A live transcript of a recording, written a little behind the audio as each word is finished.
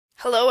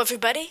Hello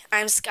everybody,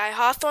 I'm Skye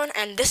Hawthorne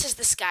and this is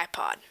the Skye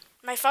Pod.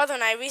 My father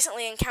and I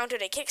recently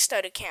encountered a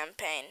Kickstarter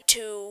campaign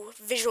to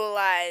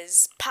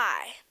visualize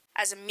pi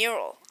as a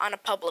mural on a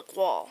public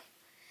wall.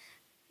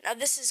 Now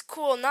this is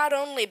cool not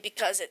only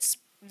because it's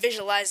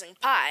visualizing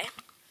pi,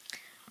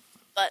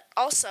 but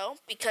also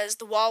because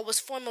the wall was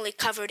formerly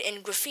covered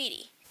in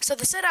graffiti. So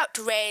they set out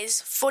to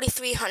raise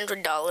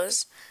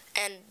 $4,300,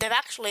 and they've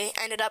actually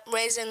ended up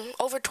raising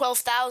over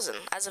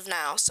 $12,000 as of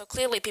now, so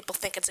clearly people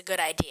think it's a good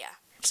idea.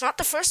 It's not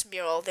the first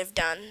mural they've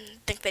done. I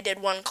think they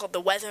did one called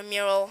the weather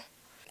mural.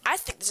 I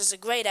think this is a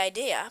great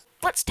idea.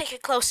 Let's take a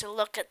closer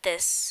look at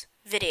this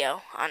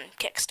video on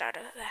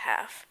Kickstarter they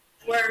have.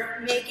 We're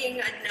making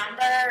a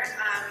number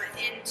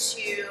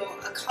into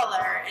a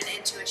color and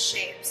into a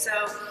shape. So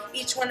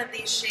each one of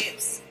these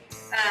shapes,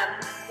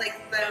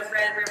 like the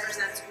red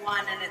represents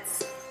 1, and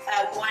it's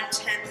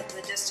 1/10 of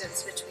the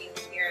distance between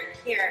here and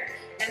here.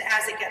 And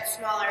as it gets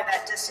smaller,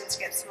 that distance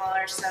gets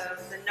smaller, so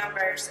the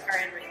numbers are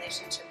in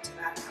relationship to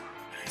that.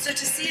 So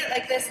to see it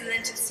like this, and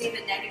then to see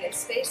the negative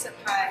space of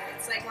pi,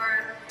 it's like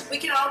we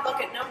can all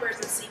look at numbers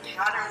and see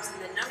patterns in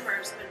the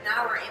numbers, but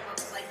now we're able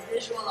to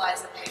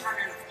visualize a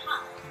pattern of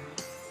pi,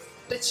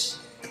 which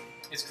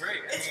is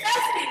great. It's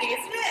fascinating,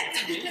 isn't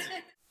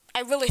it?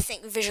 I really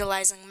think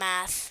visualizing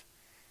math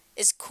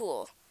is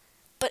cool,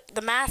 but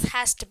the math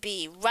has to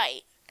be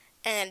right,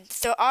 and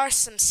there are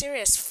some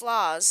serious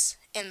flaws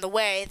in the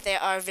way they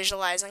are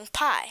visualizing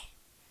pi.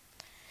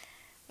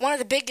 One of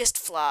the biggest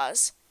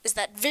flaws is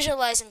that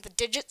visualizing the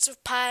digits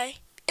of pi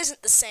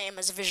isn't the same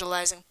as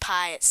visualizing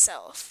pi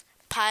itself.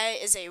 Pi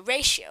is a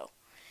ratio.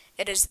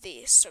 It is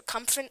the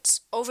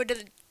circumference over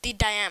the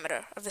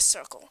diameter of the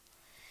circle.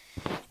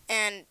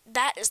 And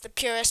that is the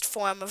purest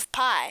form of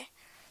pi.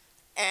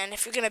 And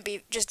if you're going to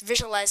be just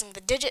visualizing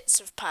the digits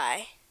of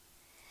pi,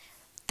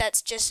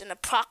 that's just an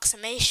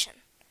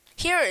approximation.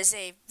 Here is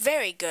a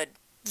very good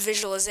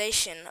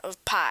visualization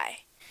of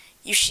pi.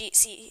 You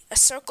see a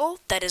circle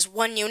that is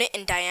 1 unit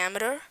in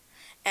diameter,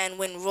 and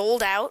when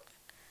rolled out,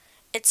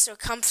 its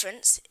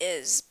circumference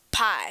is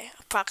pi,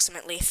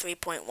 approximately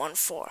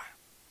 3.14.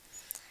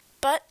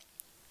 But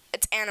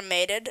it's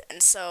animated,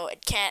 and so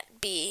it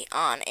can't be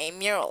on a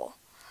mural.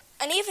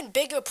 An even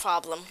bigger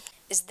problem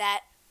is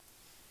that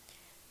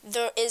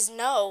there is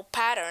no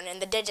pattern in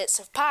the digits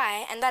of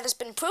pi, and that has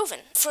been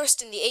proven.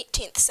 First in the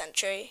 18th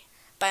century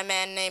by a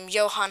man named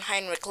Johann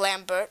Heinrich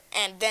Lambert,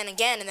 and then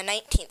again in the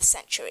 19th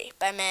century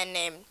by a man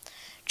named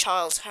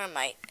Charles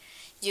Hermite,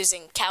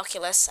 using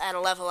calculus at a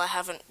level I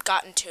haven't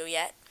gotten to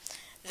yet,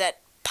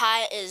 that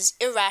pi is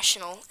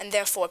irrational and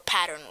therefore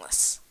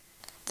patternless.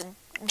 The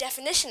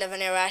definition of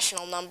an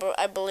irrational number,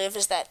 I believe,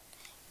 is that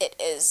it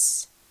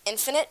is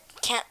infinite,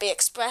 can't be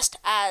expressed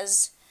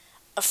as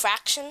a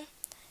fraction,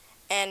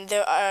 and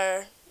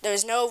there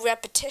is no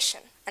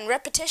repetition. And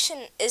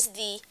repetition is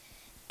the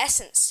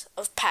essence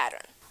of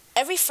pattern.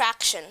 Every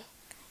fraction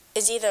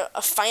is either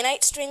a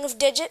finite string of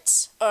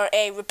digits or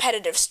a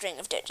repetitive string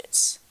of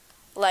digits.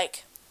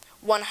 Like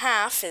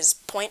 1/2 is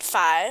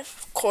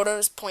 0.5, quarter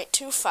is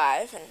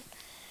 0.25, and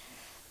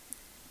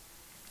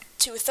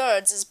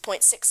 2/3 is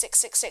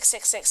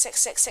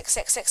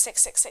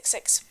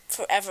 0.666666666666666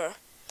 forever,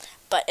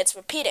 but it's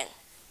repeating.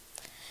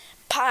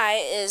 Pi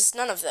is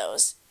none of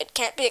those. It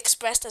can't be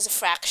expressed as a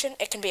fraction.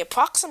 It can be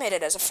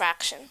approximated as a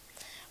fraction,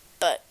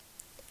 but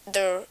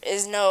there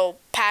is no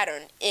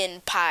pattern in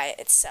pi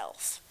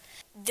itself.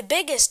 The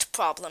biggest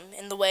problem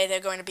in the way they're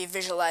going to be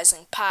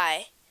visualizing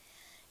pi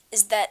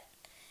is that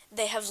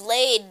they have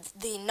laid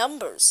the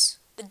numbers,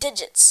 the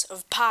digits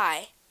of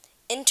pi,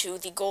 into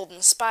the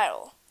golden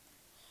spiral,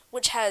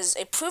 which has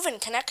a proven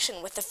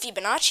connection with the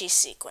Fibonacci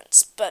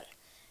sequence, but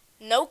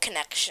no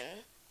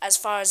connection, as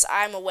far as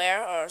I'm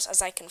aware or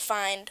as I can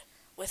find,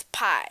 with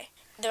pi.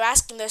 They're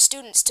asking their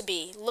students to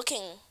be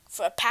looking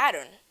for a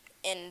pattern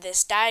in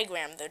this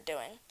diagram they're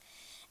doing,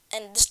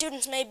 and the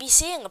students may be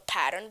seeing a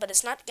pattern, but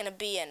it's not going to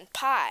be in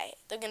pi.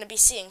 They're going to be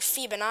seeing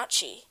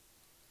Fibonacci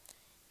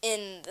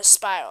in the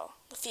spiral,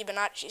 the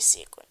Fibonacci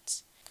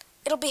sequence.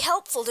 It'll be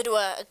helpful to do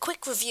a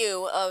quick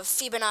review of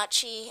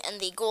Fibonacci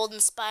and the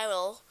golden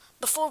spiral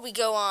before we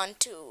go on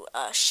to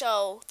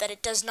show that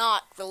it does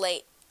not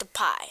relate to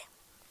pi.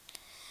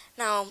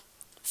 Now,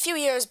 a few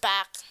years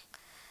back,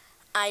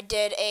 I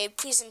did a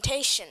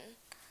presentation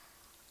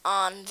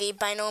on the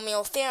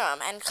binomial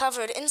theorem and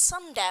covered in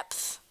some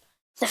depth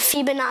the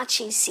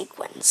Fibonacci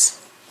sequence.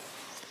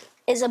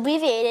 Is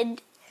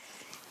abbreviated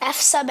F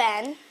sub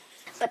n,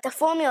 but the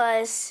formula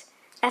is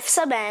F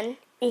sub n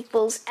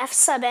equals F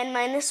sub n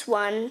minus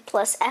 1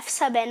 plus F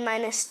sub n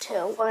minus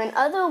 2, or in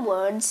other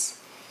words,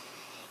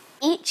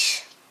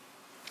 each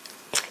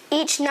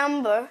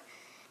number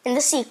in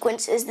the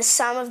sequence is the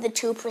sum of the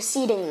two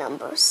preceding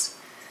numbers.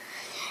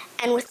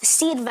 And with the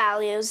seed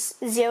values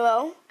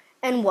 0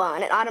 and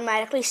 1, it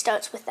automatically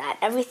starts with that.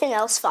 Everything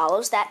else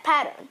follows that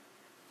pattern.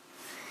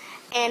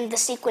 And the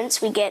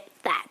sequence, we get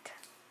that.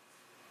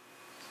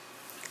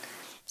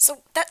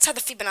 So that's how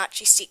the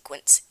Fibonacci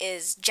sequence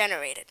is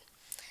generated.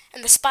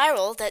 And the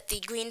spiral that the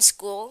green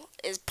school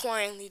is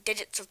pouring the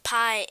digits of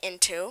pi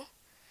into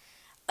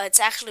It's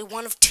actually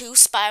one of two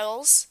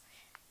spirals,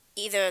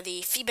 either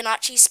the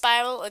Fibonacci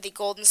spiral or the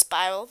golden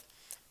spiral,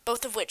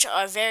 both of which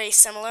are very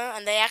similar,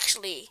 and they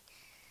actually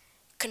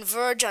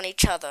converge on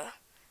each other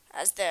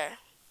as they're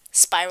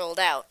spiraled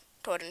out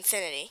toward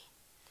infinity.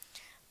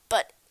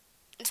 But,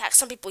 in fact,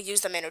 some people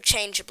use them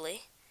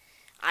interchangeably.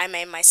 I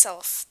may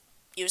myself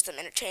use them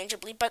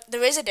interchangeably, but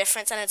there is a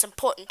difference, and it's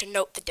important to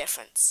note the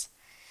difference.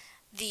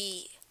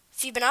 The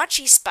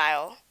Fibonacci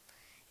spiral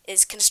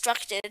is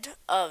constructed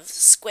of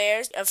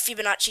squares of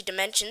Fibonacci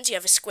dimensions. You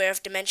have a square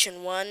of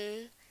dimension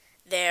 1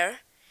 there,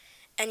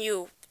 and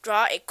you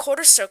draw a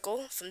quarter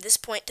circle from this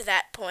point to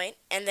that point,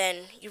 and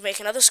then you make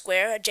another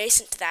square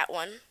adjacent to that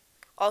one,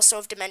 also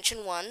of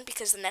dimension 1,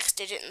 because the next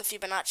digit in the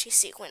Fibonacci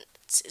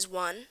sequence is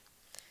 1.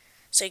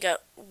 So you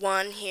got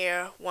 1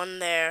 here, 1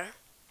 there,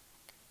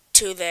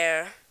 2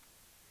 there,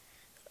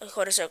 a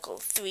quarter circle,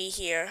 3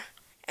 here,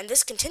 and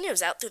this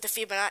continues out through the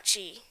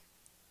Fibonacci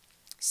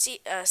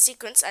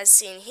sequence as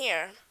seen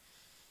here.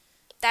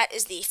 That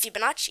is the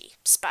Fibonacci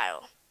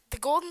spiral. The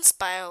golden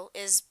spiral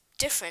is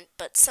different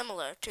but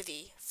similar to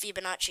the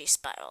Fibonacci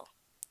spiral.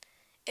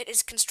 It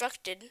is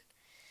constructed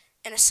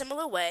in a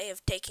similar way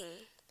of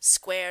taking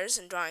squares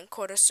and drawing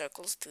quarter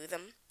circles through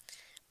them.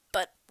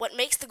 But what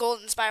makes the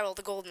golden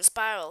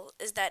spiral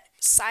is that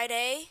side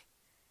A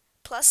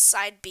plus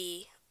side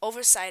B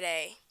over side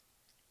A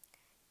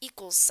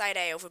equals side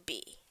A over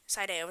B,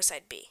 side A over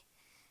side B.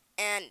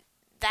 And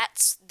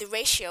that's the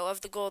ratio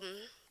of the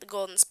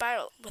golden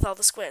spiral with all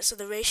the squares. So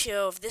the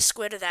ratio of this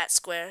square to that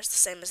square is the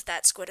same as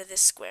that square to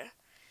this square.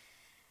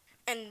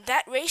 And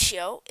that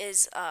ratio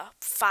is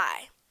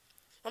phi.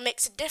 What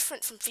makes it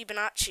different from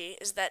Fibonacci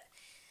is that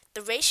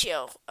the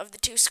ratio of the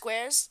two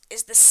squares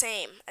is the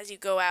same as you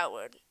go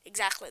outward,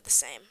 exactly the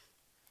same.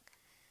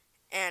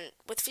 And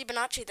with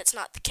Fibonacci, that's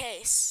not the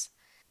case.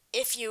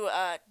 If you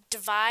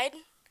divide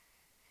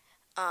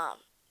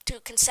two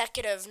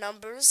consecutive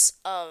numbers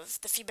of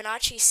the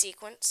Fibonacci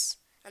sequence,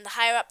 and the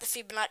higher up the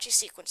Fibonacci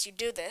sequence you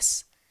do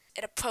this,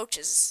 it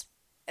approaches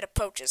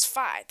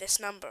phi, this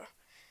number.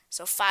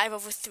 So 5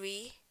 over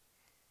 3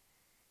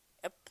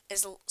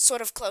 is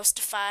sort of close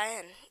to phi,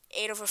 and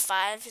 8 over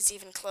 5 is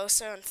even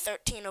closer, and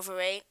 13 over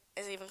 8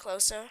 is even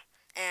closer.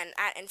 And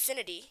at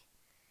infinity,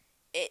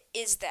 it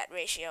is that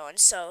ratio, and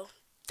so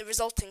the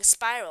resulting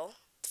spiral,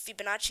 the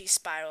Fibonacci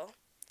spiral,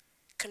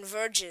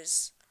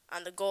 converges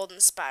on the golden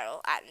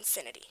spiral at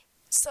infinity.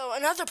 So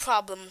another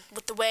problem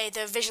with the way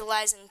they're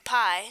visualizing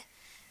pi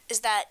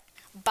is that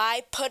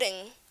by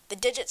putting the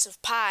digits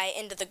of pi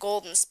into the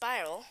golden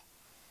spiral,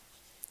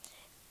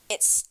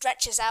 it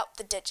stretches out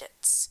the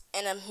digits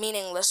in a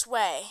meaningless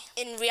way.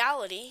 In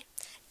reality,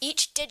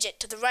 each digit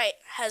to the right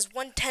has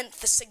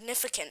 1/10 the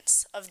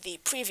significance of the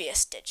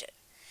previous digit,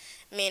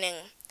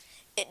 meaning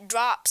it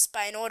drops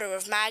by an order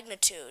of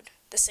magnitude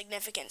the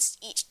significance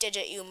each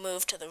digit you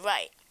move to the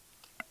right.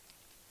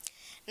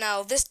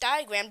 Now, this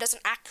diagram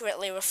doesn't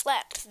accurately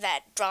reflect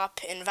that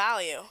drop in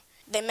value.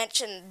 They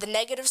mention the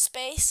negative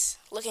space,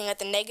 looking at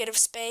the negative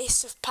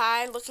space of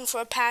pi, looking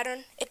for a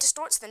pattern. It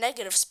distorts the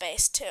negative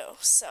space too,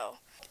 so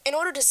in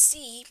order to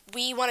see,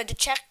 we wanted to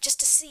check just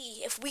to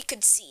see if we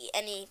could see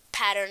any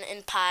pattern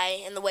in pi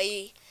in the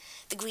way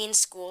the green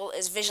school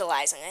is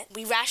visualizing it.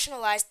 We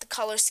rationalized the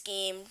color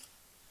scheme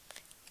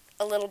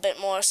a little bit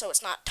more so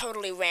it's not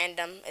totally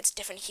random. It's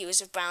different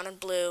hues of brown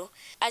and blue.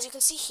 As you can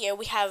see here,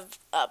 we have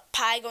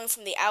pi going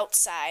from the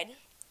outside,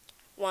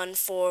 1,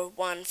 4,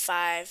 1,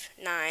 5,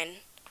 9.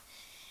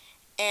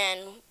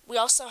 And we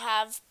also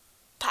have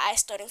pi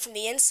starting from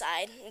the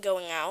inside and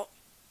going out.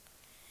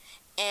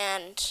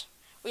 And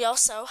we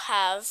also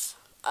have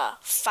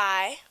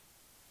phi.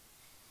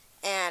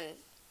 And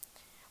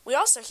we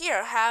also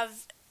here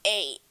have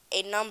a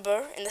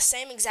number in the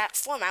same exact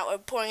format. We're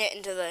pouring it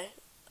into the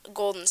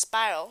golden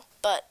spiral,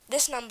 but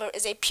this number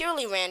is a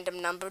purely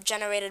random number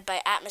generated by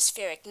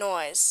atmospheric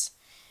noise,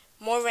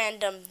 more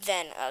random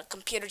than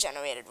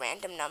computer-generated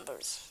random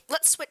numbers.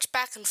 Let's switch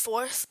back and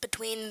forth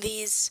between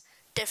these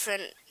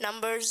different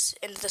numbers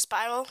into the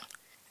spiral,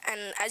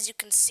 and as you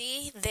can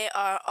see, they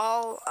are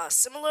all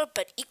similar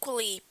but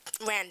equally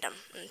random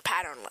and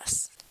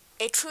patternless.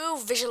 A true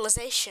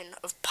visualization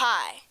of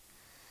pi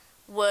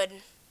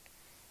would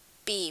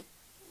be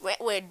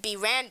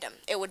random.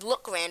 It would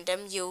look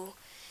random.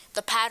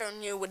 The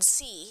pattern you would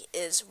see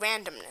is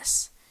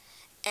randomness.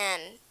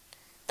 And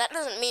that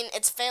doesn't mean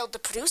it's failed to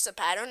produce a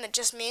pattern. It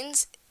just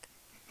means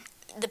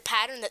the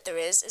pattern that there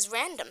is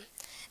random.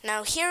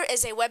 Now here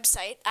is a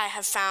website I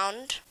have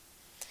found.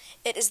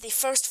 It is the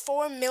first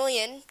 4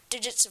 million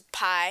digits of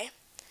pi,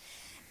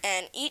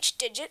 and each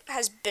digit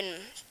has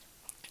been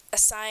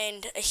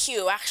assigned a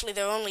hue. Actually,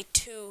 there are only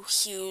 2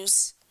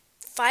 hues.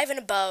 5 and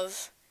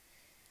above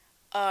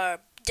are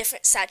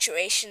different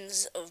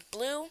saturations of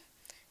blue,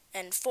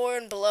 and 4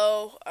 and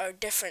below are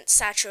different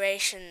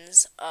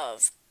saturations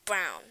of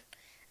brown,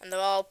 and they're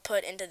all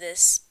put into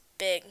this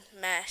big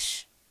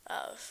mesh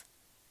of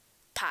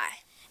pi.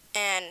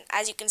 And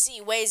as you can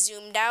see, way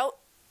zoomed out,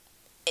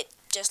 it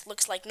just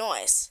looks like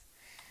noise.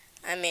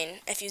 I mean,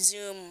 if you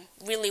zoom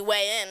really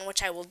way in,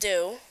 which I will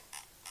do,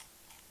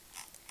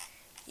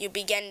 you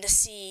begin to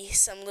see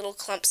some little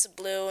clumps of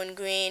blue and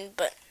green,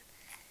 but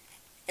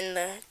in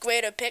the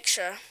greater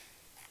picture,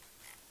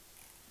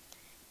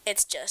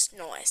 it's just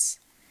noise.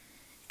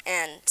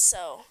 And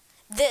so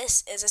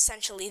this is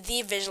essentially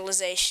the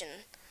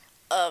visualization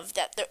of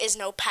that there is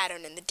no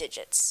pattern in the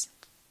digits.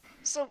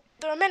 So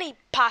there are many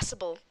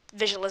possible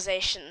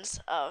visualizations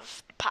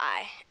of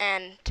pi,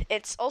 and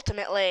it's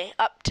ultimately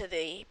up to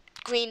the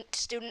green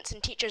students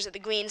and teachers of the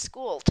green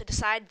school to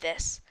decide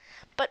this.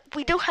 But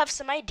we do have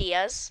some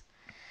ideas,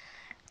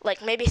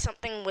 like maybe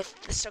something with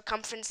the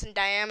circumference and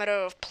diameter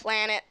of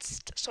planets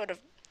to sort of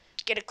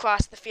get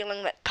across the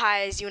feeling that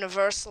pi is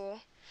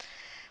universal,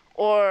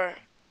 or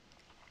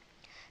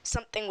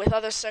something with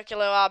other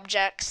circular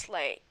objects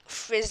like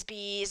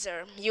frisbees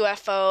or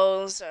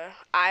UFOs or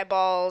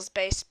eyeballs,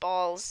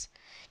 baseballs,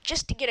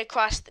 just to get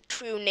across the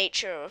true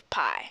nature of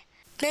pi.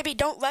 Maybe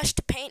don't rush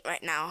to paint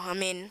right now. I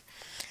mean,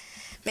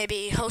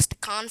 maybe host a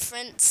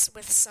conference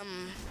with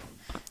some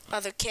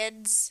other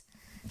kids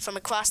from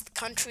across the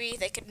country.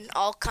 They could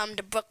all come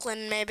to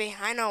Brooklyn, maybe.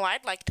 I know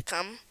I'd like to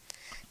come.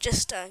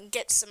 Just to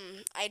get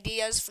some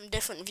ideas from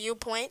different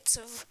viewpoints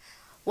of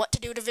what to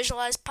do to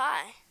visualize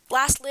pi.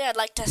 Lastly, I'd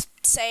like to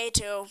say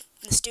to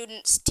the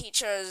students,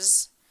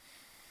 teachers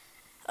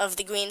of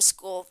the Green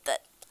School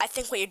that I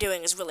think what you're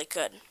doing is really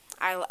good.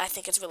 I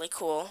think it's really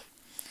cool.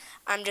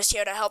 I'm just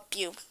here to help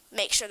you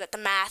make sure that the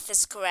math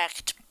is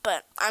correct,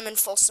 but I'm in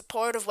full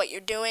support of what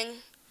you're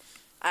doing.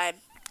 I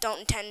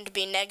don't intend to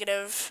be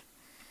negative.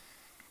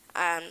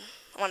 I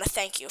want to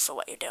thank you for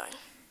what you're doing.